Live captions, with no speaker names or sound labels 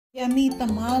Yummy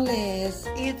tamales.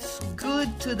 It's good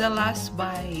to the last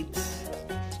bites.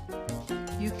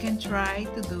 You can try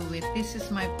to do it. This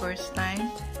is my first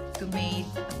time to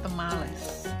make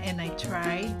tamales, and I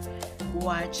tried,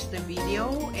 watched the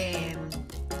video, and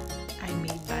I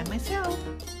made by myself.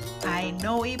 I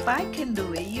know if I can do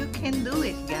it, you can do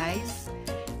it, guys.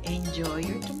 Enjoy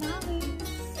your tamales.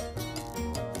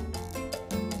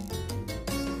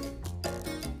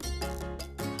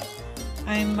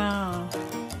 I'm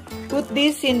put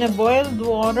this in the boiled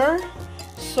water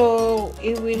so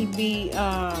it will be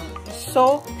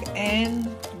soaked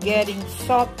and getting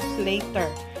soft later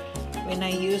when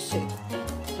I use it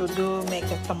to make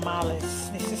a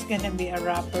tamales. This is gonna be a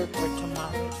wrapper for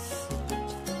tamales.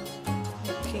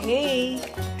 Okay,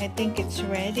 I think it's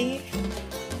ready.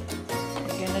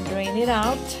 I'm gonna drain it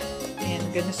out and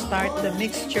gonna start the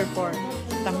mixture for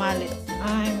tamales.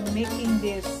 I'm making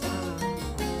this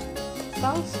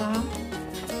salsa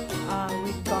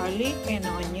with garlic and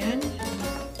onion,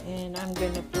 and I'm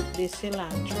gonna put this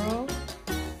cilantro.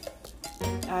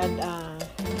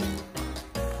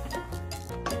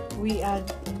 We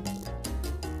add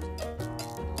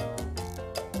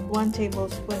 1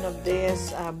 tablespoon of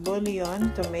this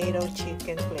bouillon, tomato,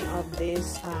 chicken flake, of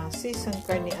this seasoned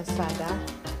carne asada.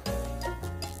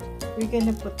 We're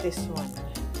gonna put this one.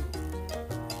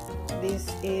 This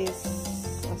is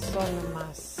a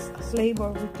sonamas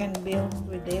flavor we can build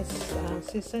with this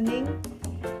seasoning,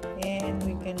 and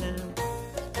we're gonna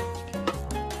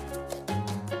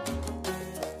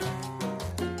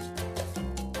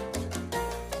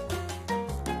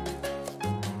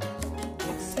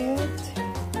mix it.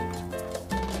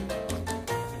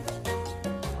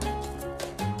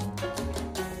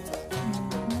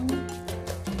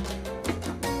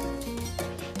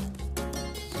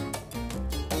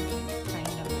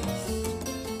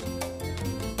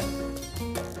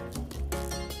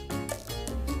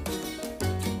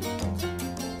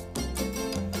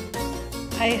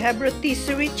 I have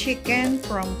rotisserie chicken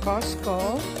from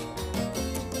Costco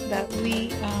that we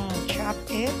chop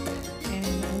it,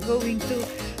 and I'm going to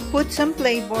put some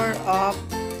flavor of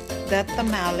the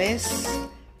tamales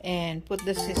and put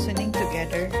the seasoning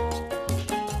together.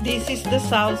 This is the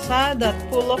salsa that's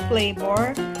full of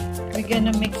flavor. We're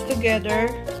gonna mix together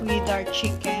with our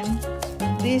chicken.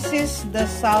 This is the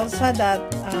salsa that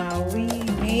we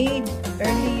made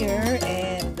earlier,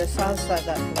 and the salsa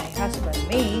that my husband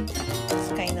made. It's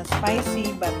kind of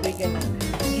spicy, but we're gonna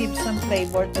give some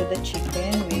flavor to the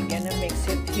chicken. We're gonna mix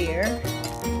it here,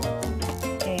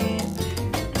 and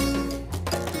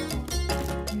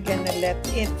we're gonna let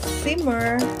it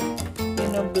simmer,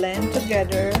 blend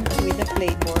together with the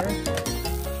flavor.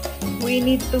 We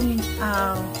need to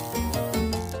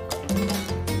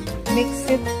mix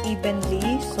it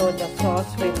evenly so the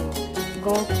sauce will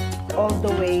go all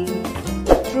the way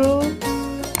through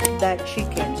the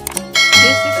chicken.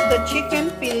 This is the chicken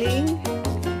filling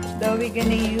that we're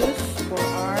gonna use for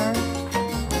our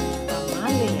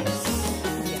tamales.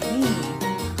 Yummy!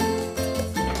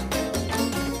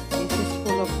 This is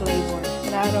full of flavor. A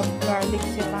lot of garlic,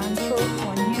 cilantro,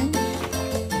 onion,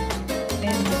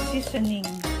 and the seasoning.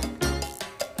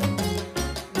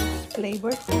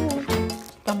 Flavorful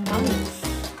tamales,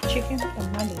 chicken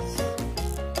tamales.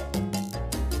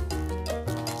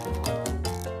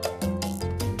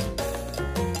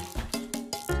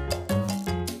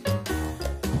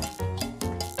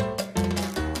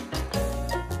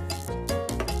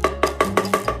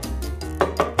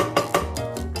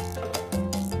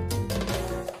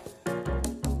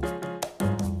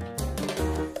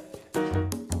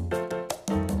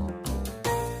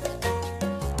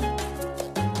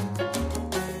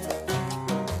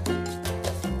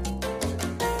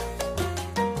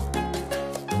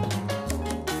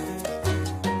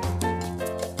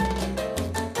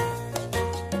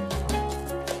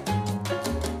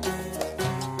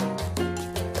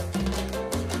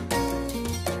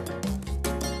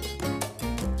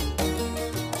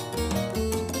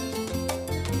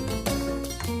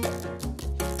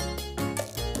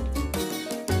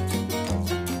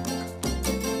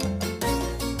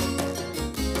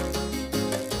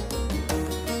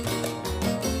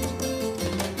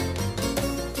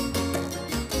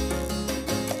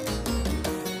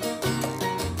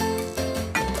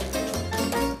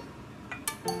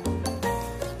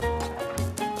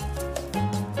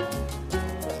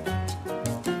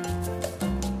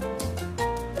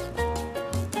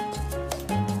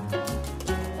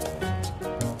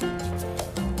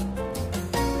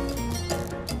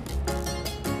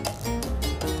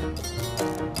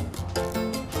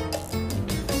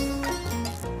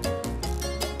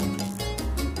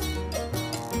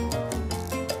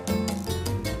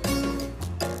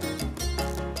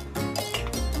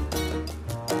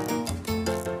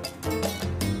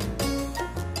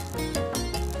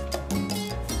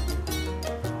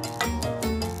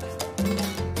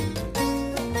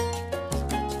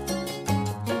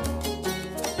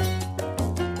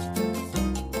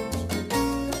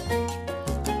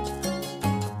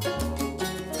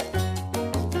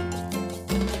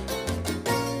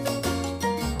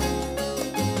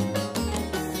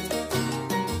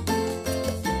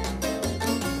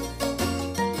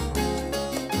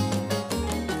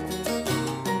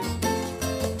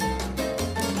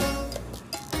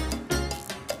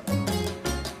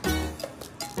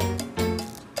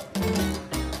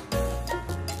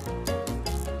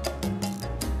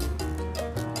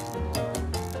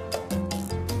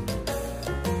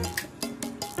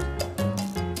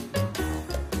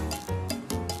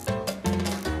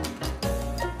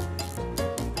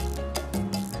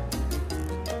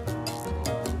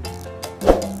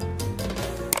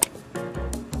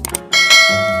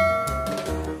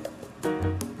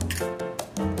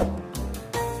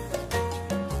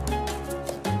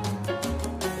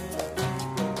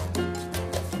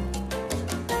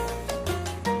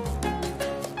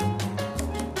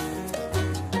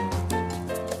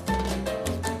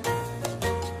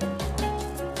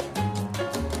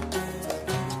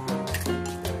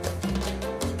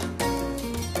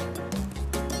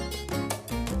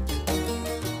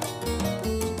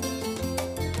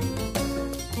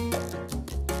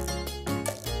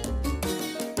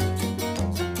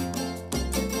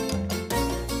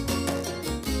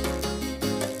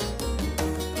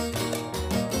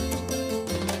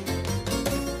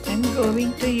 I'm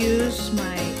going to use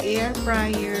my air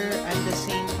fryer at the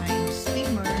same time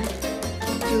steamer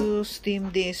to steam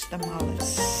these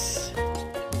tamales.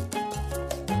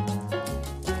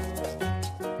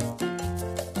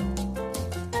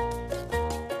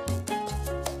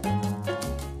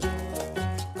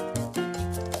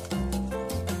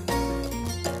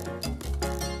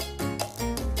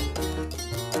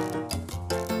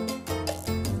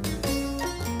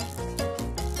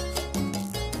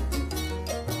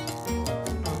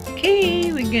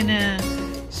 Okay, we're gonna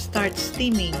start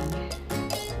steaming.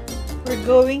 We're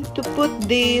going to put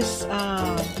this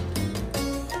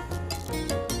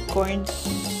corn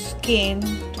skin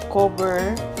to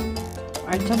cover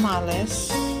our tamales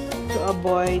to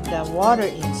avoid the water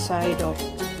inside of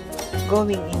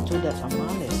going into the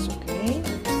tamales, okay?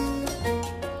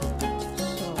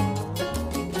 So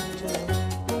we need to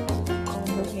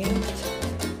cover it.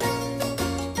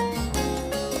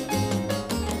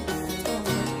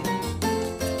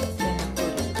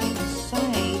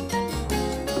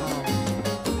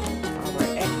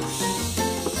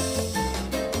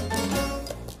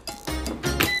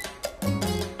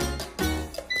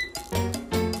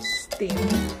 Steam.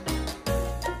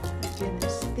 We're gonna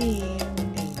steam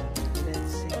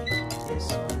let's say this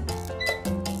one.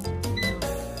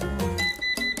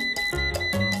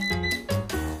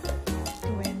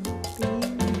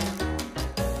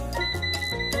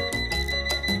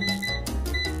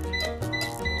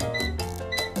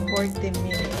 40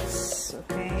 minutes,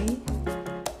 okay?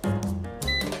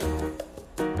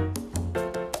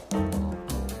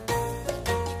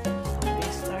 They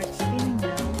start steaming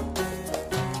now.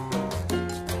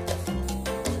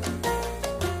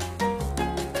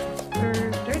 For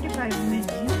 35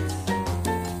 minutes,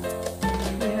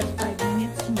 we have 5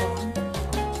 minutes more.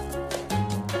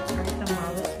 Our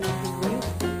tamales will be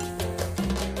ready.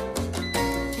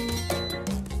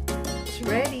 It's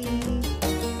ready.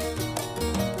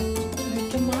 Our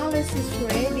tamales is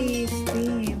ready.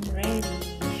 Steam ready.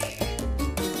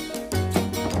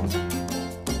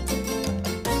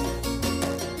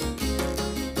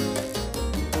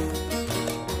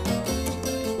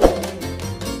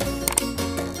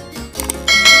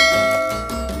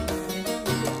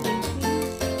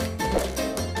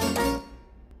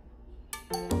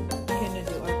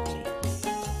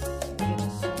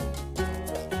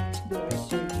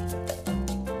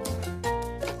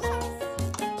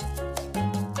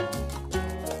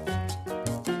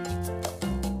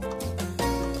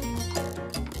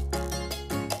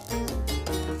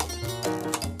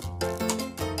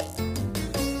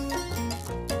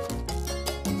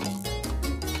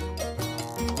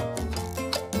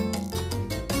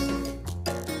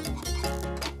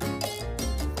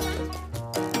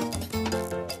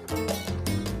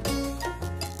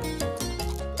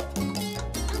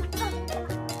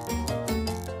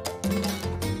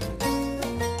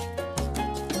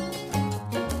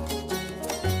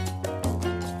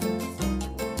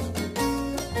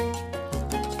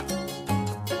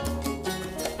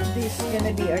 This is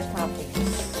gonna be our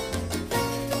toppings: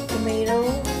 tomato,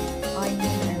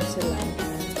 onion, and cilantro.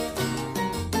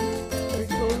 We're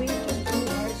going to do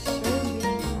our serving.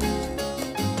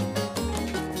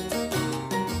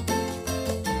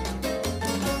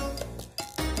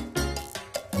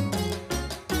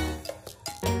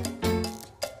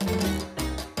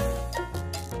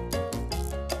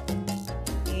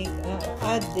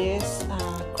 Add this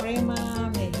crema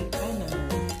mexicana,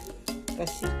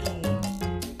 cacique.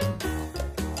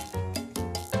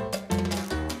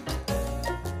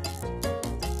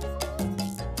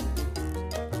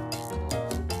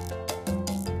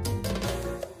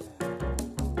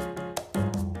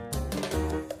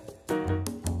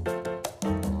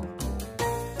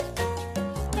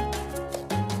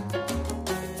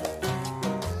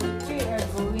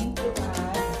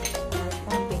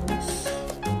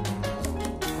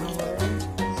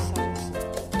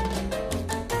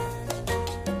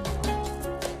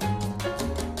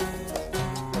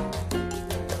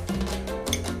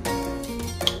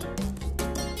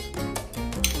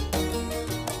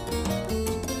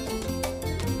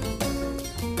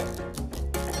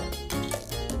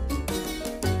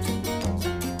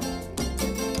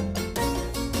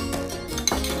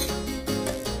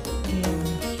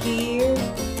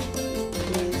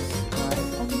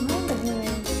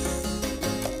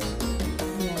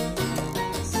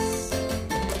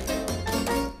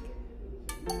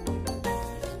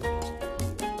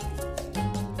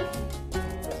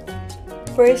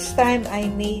 First time I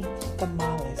made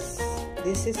tamales.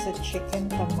 This is a chicken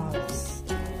tamales.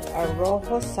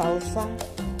 Arrojo salsa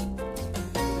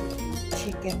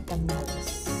chicken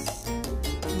tamales.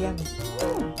 Yummy.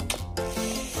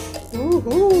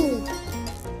 Woohoo!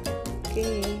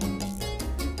 Okay.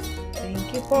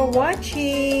 Thank you for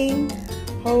watching.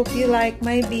 Hope you like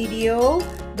my video.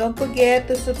 Don't forget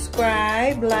to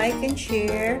subscribe, like, and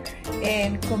share,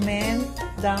 and comment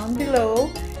down below.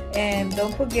 And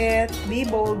don't forget, be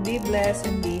bold, be blessed,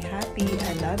 and be happy.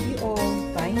 I love you all.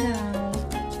 Bye now.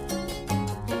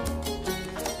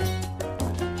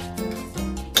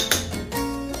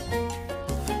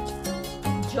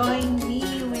 Join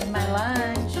me with my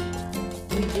lunch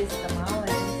with this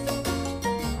tamales.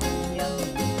 Yummy.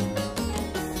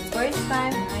 First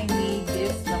time I made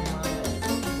this tamales.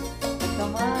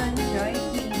 Come on, join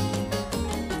me.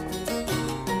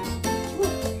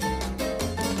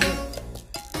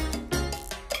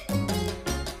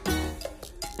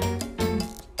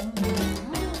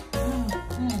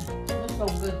 That's so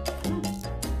good.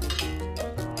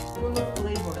 Full of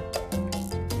flavor.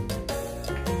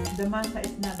 The masa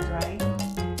is not dry.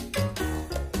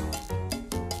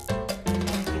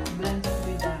 It blends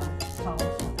with the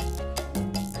salsa.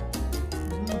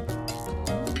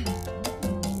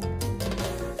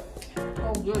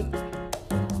 Oh, good.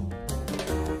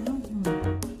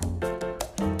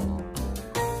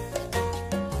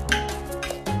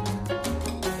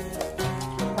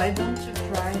 Why don't you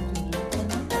try